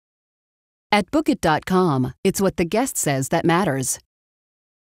At Bookit.com, it's what the guest says that matters.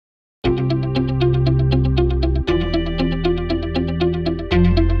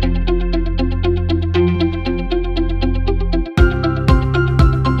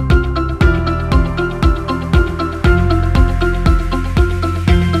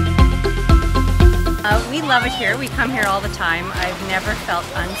 We love it here. We come here all the time. I've never felt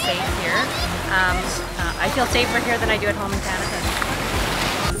unsafe here. I feel safer here than I do at home in Canada.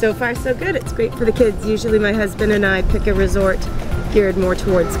 So far so good. It's great for the kids. Usually my husband and I pick a resort geared more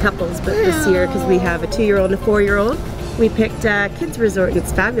towards couples, but this year, because we have a 2-year-old and a 4-year-old, we picked a kids resort and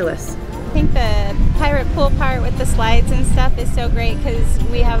it's fabulous. I think the pirate pool part with the slides and stuff is so great because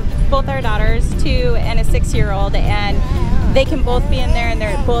we have both our daughters, 2 and a 6-year-old, and they can both be in there and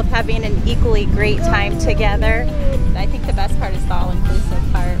they're both having an equally great time together. I think the best part is the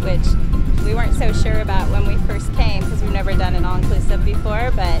all-inclusive part, which we weren't so sure about when we first came because we've never done an all-inclusive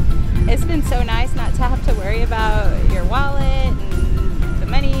before, but it's been so nice not to have to worry about your wallet and the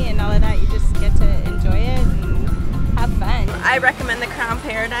money and all of that. You just get to enjoy it and have fun. I recommend the Crown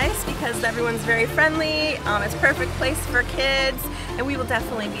Paradise because everyone's very friendly. It's a perfect place for kids, and we will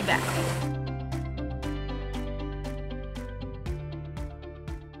definitely be back.